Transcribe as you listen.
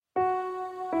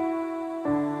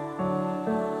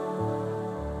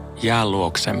Jää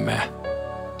luoksemme.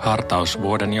 Hartaus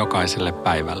vuoden jokaiselle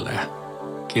päivälle.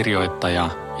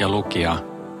 Kirjoittaja ja lukija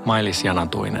Mailis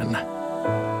Janatuinen.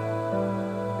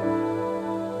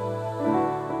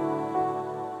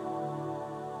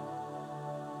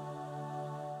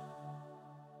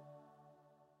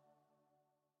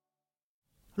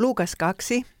 Luukas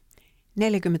 2,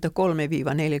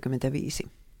 43-45.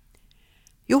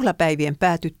 Juhlapäivien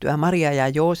päätyttyä Maria ja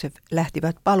Joosef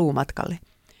lähtivät paluumatkalle,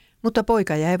 mutta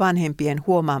poika jäi vanhempien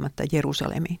huomaamatta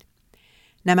Jerusalemiin.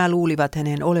 Nämä luulivat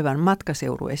hänen olevan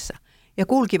matkaseurueessa ja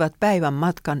kulkivat päivän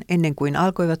matkan ennen kuin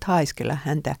alkoivat haiskella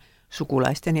häntä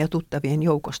sukulaisten ja tuttavien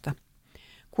joukosta.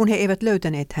 Kun he eivät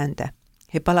löytäneet häntä,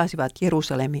 he palasivat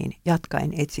Jerusalemiin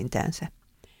jatkaen etsintäänsä.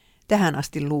 Tähän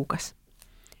asti Luukas.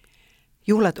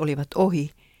 Juhlat olivat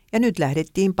ohi ja nyt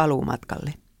lähdettiin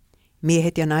paluumatkalle.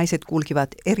 Miehet ja naiset kulkivat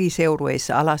eri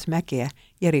seurueissa alas mäkeä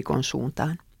Jerikon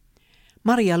suuntaan.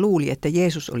 Maria luuli, että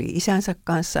Jeesus oli isänsä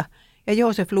kanssa ja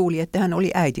Joosef luuli, että hän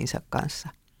oli äitinsä kanssa.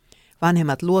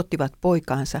 Vanhemmat luottivat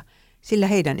poikaansa, sillä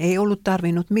heidän ei ollut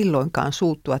tarvinnut milloinkaan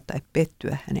suuttua tai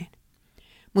pettyä häneen.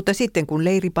 Mutta sitten kun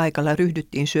leiripaikalla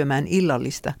ryhdyttiin syömään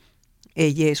illallista,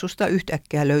 ei Jeesusta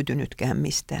yhtäkkiä löytynytkään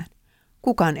mistään.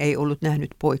 Kukaan ei ollut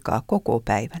nähnyt poikaa koko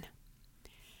päivänä.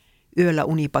 Yöllä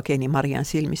uni pakeni Marian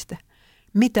silmistä.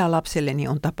 Mitä lapselleni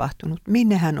on tapahtunut?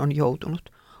 Minne hän on joutunut?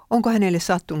 Onko hänelle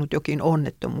sattunut jokin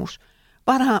onnettomuus?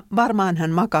 Varmaan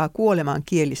hän makaa kuoleman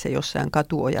kielissä jossain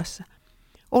katuojassa.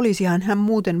 Olisihan hän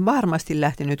muuten varmasti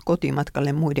lähtenyt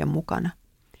kotimatkalle muiden mukana.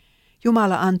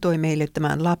 Jumala antoi meille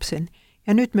tämän lapsen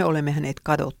ja nyt me olemme hänet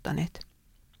kadottaneet.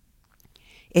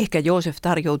 Ehkä Joosef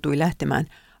tarjoutui lähtemään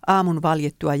aamun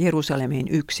valjettua Jerusalemiin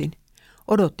yksin.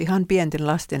 Odottihan pienten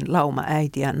lasten lauma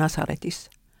äitiä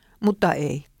Nasaretissa. Mutta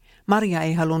ei. Maria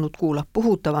ei halunnut kuulla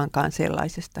puhuttavankaan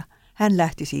sellaisesta. Hän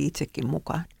lähtisi itsekin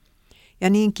mukaan. Ja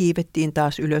niin kiivettiin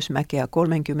taas ylös mäkeä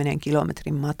 30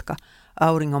 kilometrin matka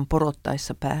auringon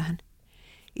porottaessa päähän.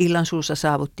 Illansuussa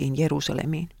saavuttiin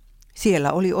Jerusalemiin.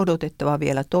 Siellä oli odotettava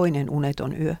vielä toinen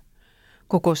uneton yö.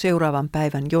 Koko seuraavan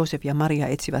päivän Joosef ja Maria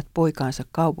etsivät poikaansa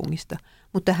kaupungista,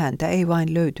 mutta häntä ei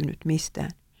vain löytynyt mistään.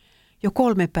 Jo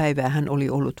 3 päivää hän oli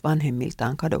ollut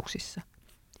vanhemmiltaan kadoksissa.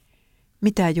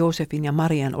 Mitä Joosefin ja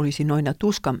Marian olisi noina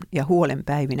tuskan ja huolen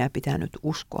päivinä pitänyt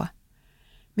uskoa?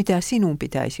 Mitä sinun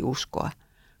pitäisi uskoa,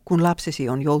 kun lapsesi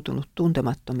on joutunut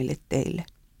tuntemattomille teille?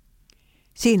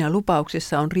 Siinä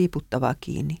lupauksessa on riiputtava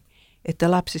kiinni,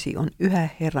 että lapsesi on yhä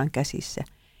Herran käsissä,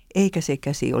 eikä se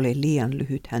käsi ole liian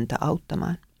lyhyt häntä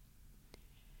auttamaan.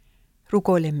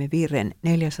 Rukoilemme virren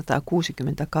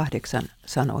 468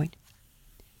 sanoin.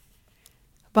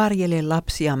 Varjele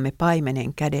lapsiamme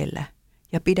paimenen kädellä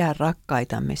ja pidä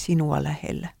rakkaitamme sinua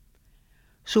lähellä.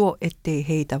 Suo ettei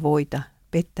heitä voita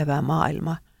pettävää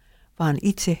maailma, vaan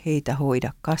itse heitä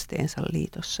hoida kasteensa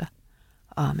liitossa.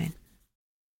 Aamen.